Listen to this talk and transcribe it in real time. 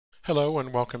Hello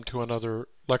and welcome to another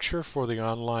lecture for the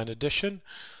online edition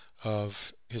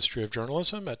of History of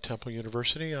Journalism at Temple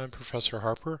University. I'm Professor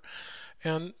Harper,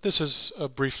 and this is a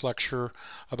brief lecture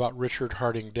about Richard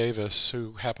Harding Davis,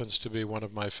 who happens to be one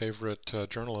of my favorite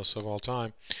journalists of all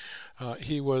time.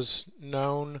 He was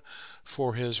known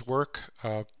for his work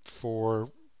for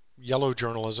yellow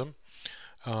journalism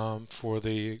for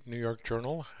the New York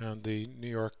Journal and the New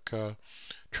York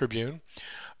Tribune.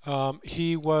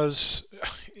 He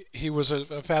was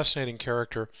a fascinating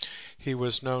character. He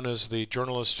was known as the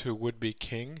journalist who would be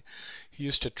king. He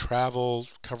used to travel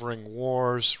covering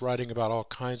wars, writing about all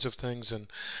kinds of things, and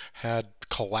had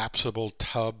collapsible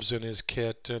tubs in his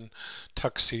kit and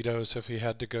tuxedos if he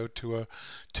had to go to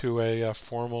a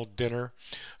formal dinner.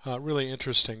 Really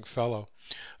interesting fellow.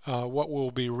 What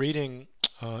we'll be reading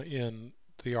in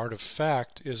The Art of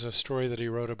Fact is a story that he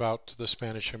wrote about the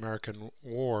Spanish-American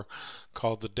War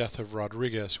called The Death of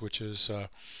Rodriguez, which is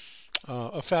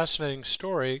a fascinating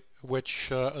story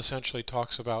which essentially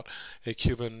talks about a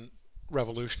Cuban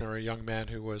revolutionary young man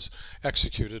who was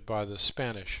executed by the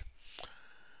Spanish.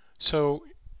 So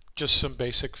just some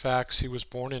basic facts. He was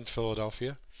born in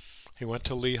Philadelphia. He went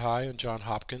to Lehigh and Johns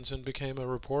Hopkins and became a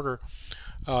reporter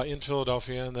in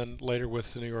Philadelphia and then later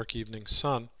with the New York Evening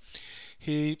Sun.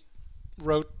 He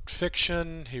wrote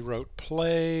fiction, he wrote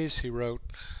plays, he wrote,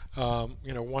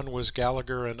 one was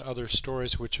Gallagher and Other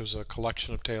Stories, which was a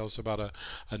collection of tales about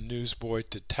a newsboy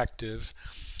detective.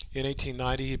 In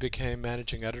 1890, he became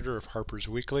managing editor of Harper's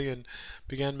Weekly and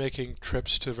began making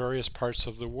trips to various parts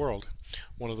of the world,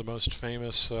 one of the most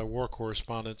famous war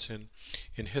correspondents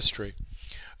in history.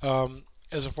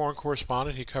 As a foreign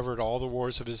correspondent, he covered all the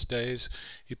wars of his days.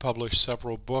 He published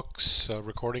several books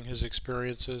recording his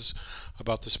experiences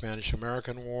about the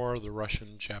Spanish-American War, the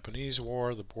Russian-Japanese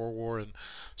War, the Boer War in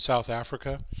South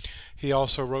Africa. He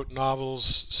also wrote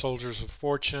novels, Soldiers of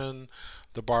Fortune,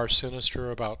 The Bar Sinister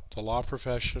about the law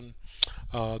profession,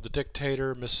 The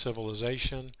Dictator, Miss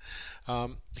Civilization.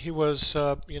 He was,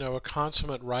 a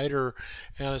consummate writer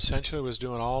and essentially was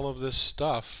doing all of this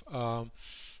stuff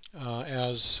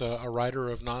as a writer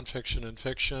of nonfiction and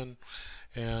fiction,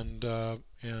 and a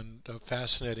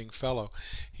fascinating fellow.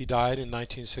 He died in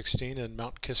 1916 in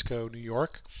Mount Kisco, New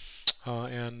York,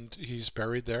 and he's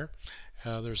buried there.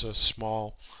 There's a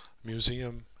small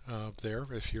museum there.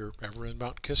 If you're ever in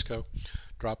Mount Kisco,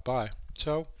 drop by.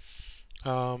 So,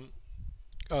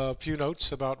 a few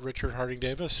notes about Richard Harding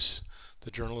Davis,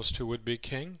 the journalist who would be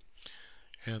king.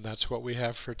 And that's what we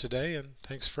have for today, and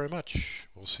thanks very much.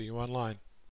 We'll see you online.